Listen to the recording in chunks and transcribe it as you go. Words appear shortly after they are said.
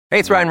Hey,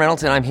 it's Ryan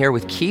Reynolds, and I'm here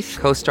with Keith,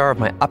 co-star of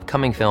my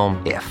upcoming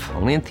film, If,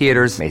 only in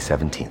theaters May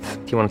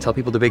 17th. Do you want to tell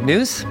people the big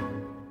news?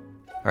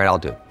 All right, I'll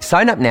do it.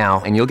 Sign up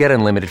now and you'll get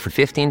unlimited for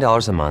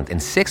 $15 a month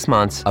and 6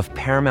 months of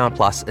Paramount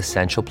Plus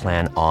Essential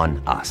Plan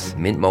on us.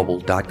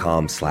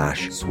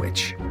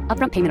 MintMobile.com/switch.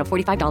 Upfront payment of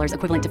 $45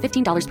 equivalent to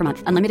 $15 per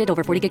month. Unlimited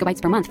over 40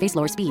 gigabytes per month. Face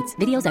lower speeds.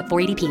 Videos at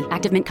 480p.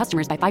 Active Mint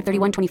customers by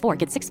 531.24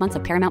 get 6 months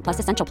of Paramount Plus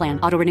Essential Plan.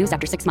 Auto renews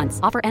after 6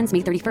 months. Offer ends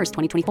May 31st,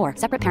 2024.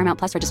 Separate Paramount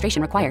Plus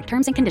registration required.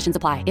 Terms and conditions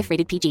apply if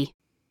rated PG.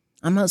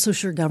 I'm not so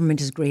sure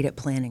government is great at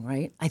planning,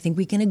 right? I think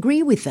we can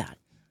agree with that.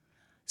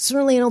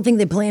 Certainly, I don't think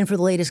they plan for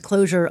the latest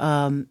closure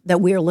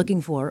that we are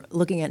looking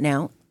at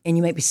now, and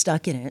you might be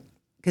stuck in it.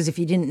 Because if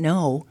you didn't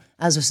know,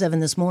 as of 7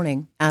 this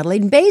morning,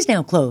 Adelaide and Bay is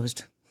now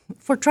closed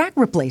for track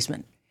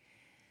replacement.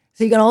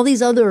 So you got all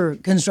these other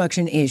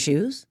construction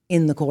issues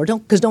in the core.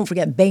 Don't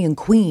forget Bay and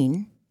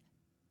Queen,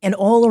 and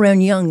all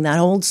around Yonge, that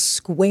old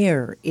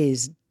square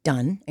is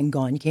done and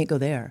gone. You can't go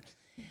there.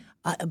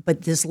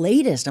 But this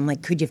latest, I'm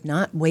like, could you have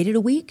not waited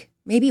a week?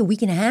 Maybe a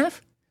week and a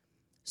half?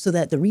 So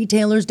that the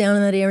retailers down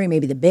in that area,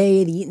 maybe the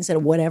Bay, the Eaton Center,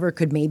 whatever,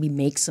 could maybe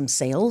make some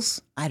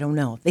sales. I don't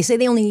know. They say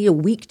they only need a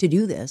week to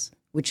do this,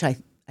 which I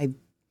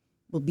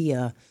will be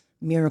a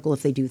miracle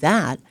if they do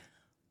that.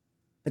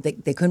 But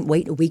they couldn't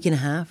wait a week and a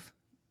half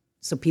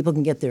so people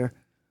can get their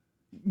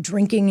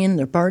drinking in,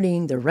 their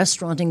partying, their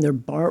restauranting, their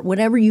bar,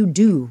 whatever you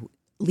do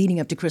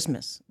leading up to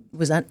Christmas.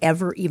 Was that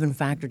ever even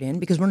factored in?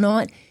 Because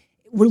we're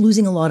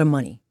losing a lot of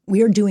money.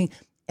 We are doing,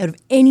 out of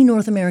any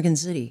North American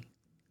city,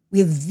 we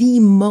have the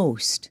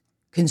most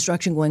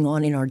construction going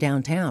on in our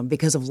downtown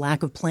because of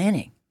lack of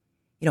planning.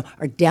 You know,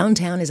 our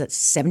downtown is at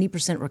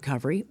 70%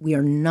 recovery. We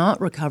are not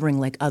recovering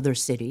like other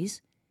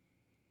cities.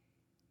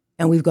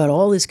 And we've got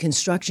all this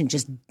construction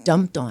just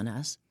dumped on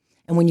us.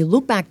 And when you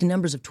look back to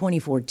numbers of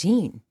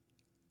 2014,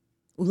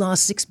 we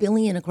lost $6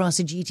 billion across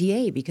the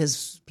GTA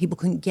because people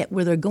couldn't get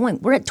where they're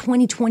going. We're at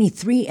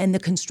 2023 and the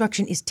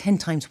construction is 10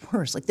 times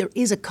worse. Like, there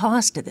is a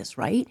cost to this,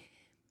 right?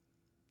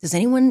 Does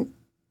anyone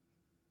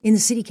in the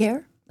city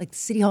care? Like the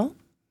City Hall?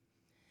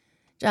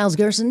 Giles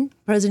Gerson,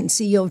 President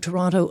and CEO of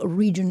Toronto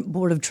Region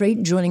Board of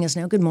Trade, joining us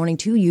now. Good morning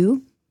to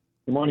you.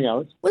 Good morning,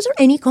 Alex. Was there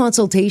any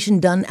consultation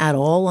done at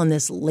all on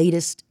this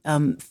latest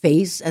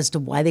phase as to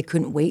why they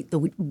couldn't wait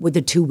with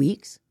the 2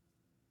 weeks?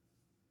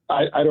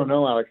 I don't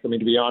know, Alex. I mean,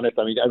 to be honest,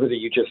 everything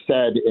you just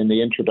said in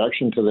the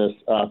introduction to this,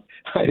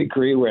 I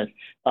agree with.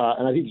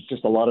 And I think there's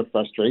just a lot of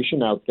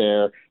frustration out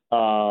there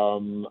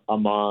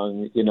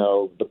among,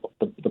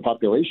 the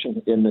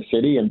population in the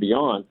city and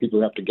beyond. People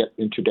who have to get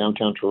into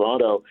downtown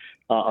Toronto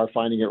are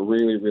finding it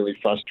really, really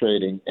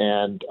frustrating.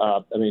 And,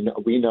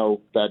 we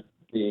know that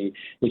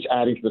it's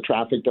adding to the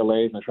traffic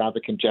delays and the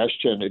traffic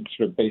congestion. It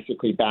sort of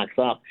basically backs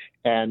up.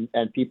 And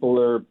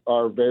people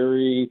are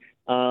very,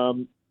 they're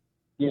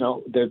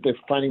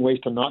finding ways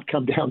to not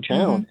come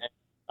downtown.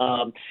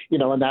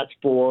 Mm-hmm. And that's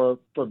for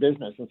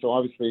business. And so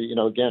obviously,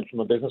 again,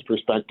 from a business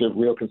perspective,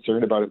 real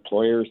concern about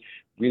employers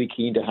really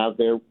keen to have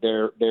their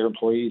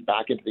employees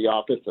back into the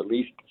office at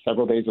least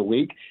several days a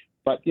week.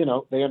 But,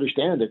 they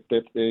understand that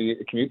if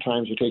the commute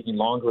times are taking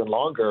longer and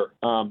longer,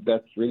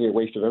 that's really a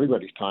waste of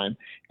everybody's time.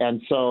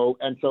 And so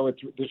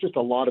there's just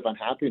a lot of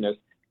unhappiness.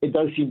 It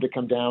does seem to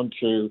come down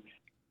to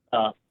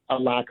a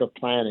lack of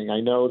planning. I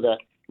know that,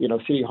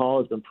 City Hall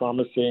has been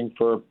promising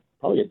for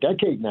probably a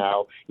decade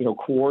now,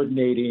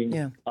 coordinating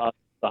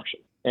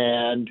construction.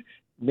 And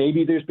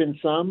maybe there's been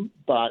some,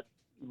 but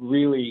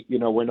really,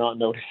 we're not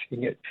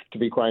noticing it, to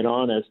be quite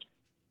honest.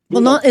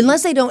 Well, not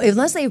unless they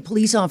have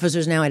police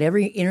officers now at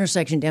every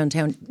intersection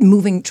downtown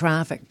moving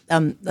traffic.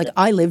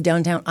 I live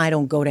downtown. I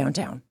don't go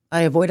downtown.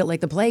 I avoid it like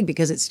the plague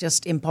because it's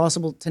just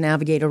impossible to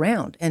navigate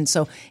around. And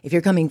so if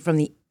you're coming from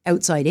the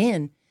outside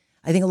in,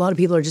 I think a lot of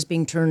people are just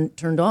being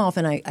turned off.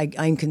 And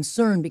I'm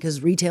concerned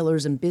because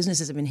retailers and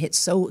businesses have been hit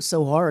so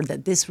hard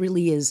that this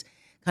really is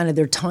kind of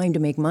their time to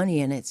make money.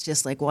 And it's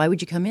just like, why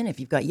would you come in if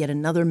you've got yet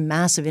another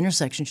massive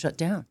intersection shut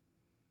down?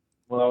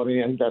 Well, I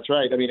think that's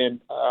right. There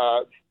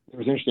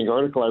was an interesting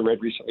article I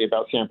read recently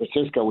about San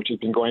Francisco, which has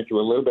been going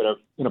through a little bit of,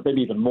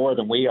 maybe even more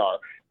than we are,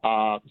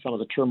 some of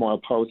the turmoil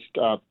post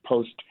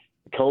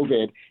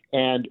COVID,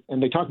 and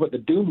they talk about the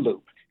doom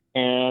loop.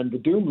 And the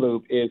doom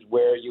loop is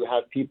where you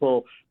have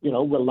people,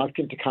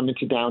 reluctant to come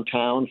into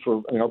downtown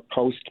for,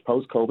 post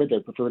COVID. They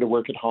prefer to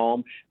work at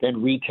home.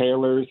 Then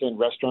retailers and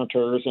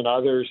restaurateurs and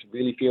others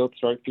really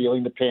start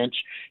feeling the pinch.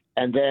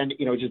 And then,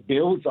 it just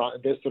builds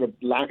on this sort of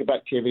lack of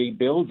activity,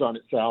 builds on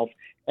itself.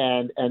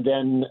 And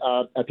then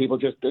people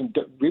just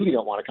really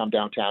don't want to come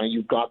downtown. And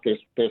you've got this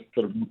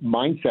sort of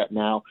mindset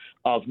now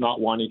of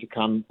not wanting to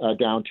come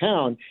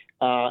downtown,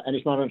 and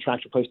it's not an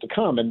attractive place to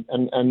come.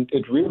 And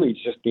it really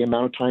just the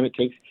amount of time it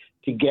takes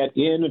to get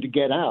in and to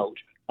get out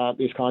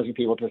is causing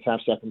people to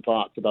have second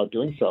thoughts about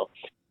doing so.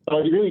 So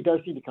it really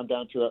does seem to come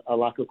down to a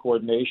lack of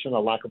coordination,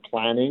 a lack of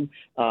planning.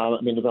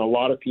 There's been a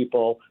lot of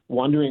people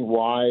wondering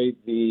why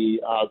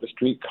the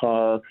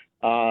streetcar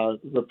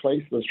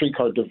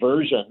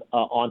diversion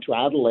onto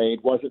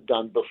Adelaide wasn't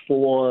done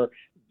before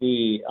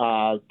the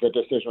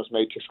decision was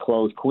made to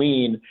close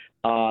Queen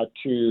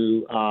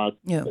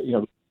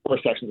before core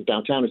sections of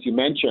downtown, as you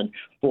mentioned,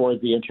 for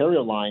the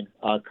Ontario line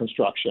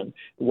construction.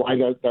 Why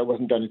that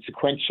wasn't done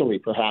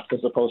sequentially, perhaps, as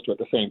opposed to at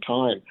the same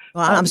time.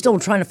 Well, I'm still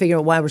trying to figure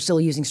out why we're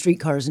still using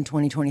streetcars in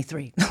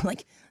 2023.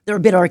 Like, they're a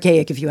bit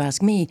archaic, if you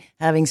ask me.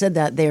 Having said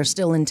that, they are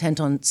still intent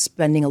on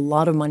spending a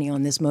lot of money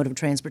on this mode of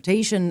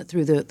transportation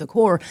through the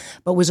core.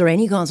 But was there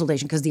any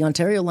consultation? Because the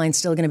Ontario line's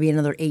still going to be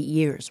another 8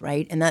 years,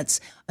 right? And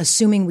that's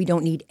assuming we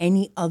don't need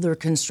any other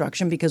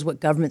construction, because what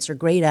governments are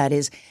great at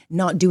is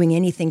not doing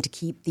anything to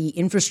keep the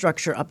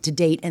infrastructure up to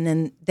date, and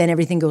then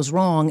everything goes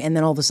wrong, and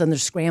then all of a sudden they're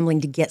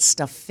scrambling to get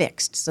stuff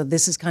fixed. So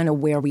this is kind of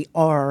where we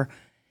are,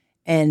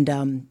 and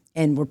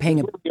we're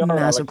paying a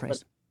massive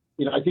price.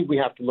 I think we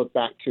have to look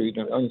back to,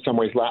 in some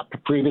ways,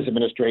 previous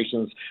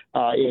administrations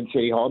in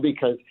City Hall,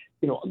 because,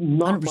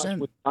 not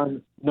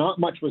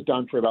much was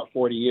done for about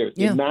 40 years.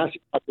 Yeah. The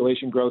massive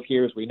population growth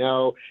here, as we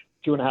know,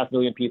 2.5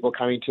 million people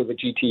coming to the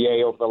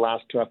GTA over the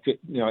last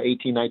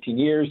 18, 19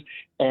 years,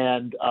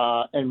 and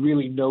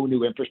really no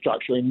new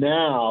infrastructure. And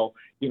now,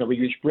 we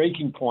reach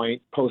breaking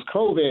point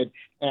post-COVID,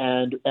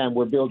 and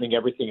we're building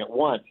everything at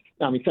once.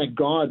 I mean, thank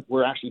God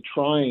we're actually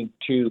trying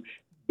to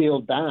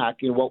build back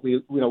what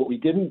we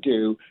didn't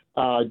do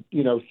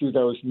through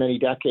those many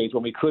decades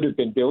when we could have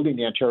been building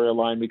the Ontario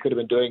line. We could have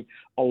been doing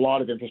a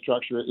lot of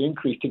infrastructure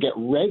increase to get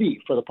ready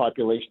for the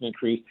population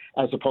increase,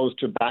 as opposed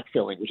to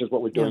backfilling, which is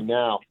what we're doing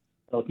now.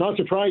 So it's not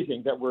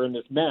surprising that we're in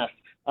this mess,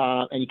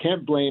 and you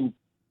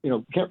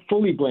can't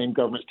fully blame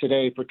governments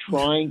today for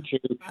trying to.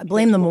 I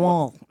blame them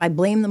all.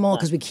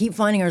 Because we keep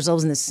finding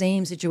ourselves in the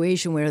same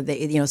situation where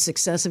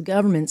successive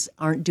governments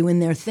aren't doing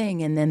their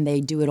thing, and then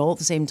they do it all at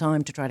the same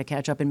time to try to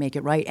catch up and make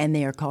it right, and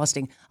they are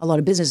costing a lot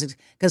of businesses.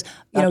 Because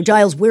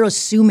Giles, we're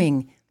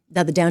assuming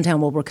that the downtown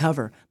will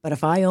recover, but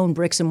if I own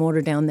bricks and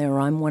mortar down there,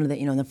 or I'm one of the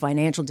in the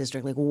financial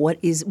district,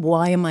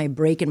 why am I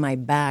breaking my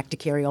back to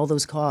carry all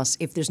those costs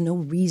if there's no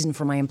reason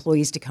for my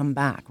employees to come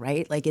back,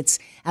 right? Like, it's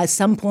at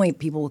some point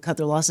people will cut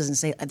their losses and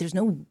say there's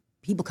no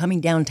people coming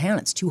downtown,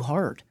 it's too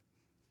hard.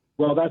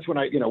 Well, that's when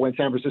when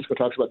San Francisco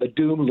talks about the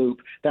doom loop,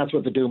 that's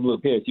what the doom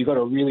loop is. You got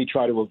to really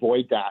try to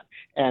avoid that.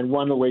 And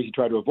one of the ways you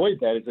try to avoid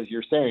that is, as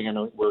you're saying,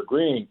 and we're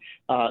agreeing,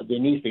 there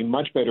needs to be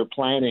much better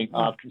planning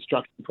of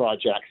construction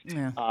projects.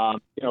 Yeah.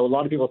 A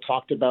lot of people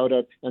talked about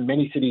it, and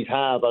many cities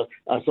have a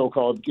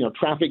so-called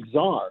traffic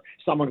czar,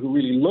 someone who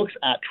really looks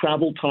at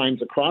travel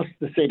times across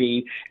the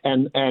city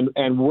and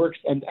works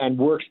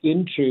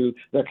into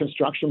the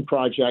construction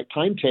project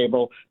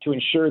timetable to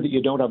ensure that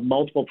you don't have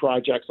multiple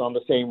projects on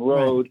the same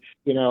road.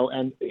 Right.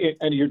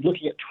 And you're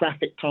looking at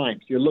traffic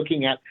times. You're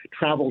looking at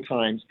travel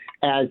times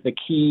as the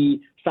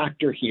key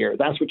factor here.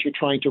 That's what you're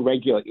trying to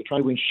regulate. You're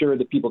trying to ensure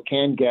that people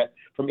can get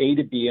from A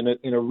to B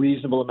in a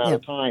reasonable amount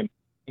of time.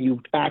 And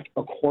you act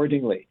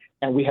accordingly.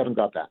 And we haven't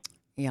got that.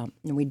 Yeah,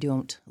 and we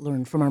don't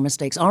learn from our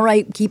mistakes. All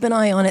right, keep an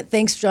eye on it.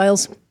 Thanks,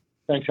 Giles.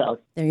 Thanks,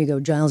 Alex. There you go,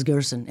 Giles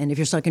Gerson. And if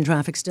you're stuck in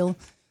traffic still,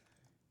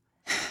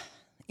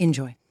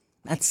 enjoy.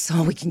 That's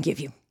all we can give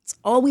you. It's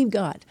all we've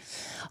got.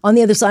 On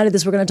the other side of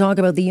this, we're going to talk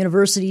about the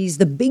universities,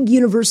 the big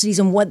universities,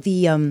 and what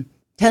the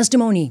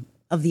testimony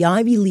of the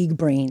Ivy League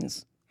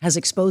brains has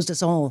exposed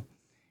us all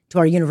to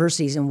our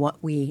universities and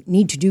what we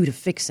need to do to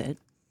fix it.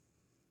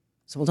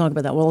 So we'll talk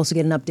about that. We'll also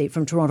get an update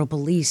from Toronto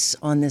Police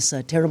on this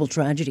terrible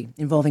tragedy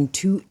involving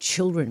 2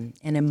 children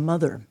and a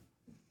mother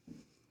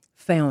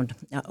found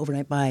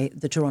overnight by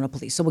the Toronto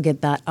Police. So we'll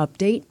get that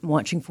update.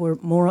 Watching for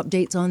more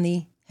updates on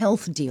the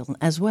health deal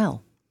as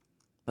well.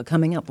 But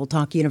coming up, we'll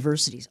talk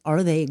universities.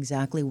 Are they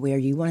exactly where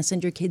you want to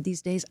send your kid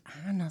these days?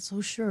 I'm not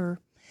so sure.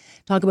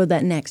 Talk about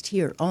that next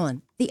here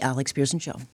on The Alex Pearson Show.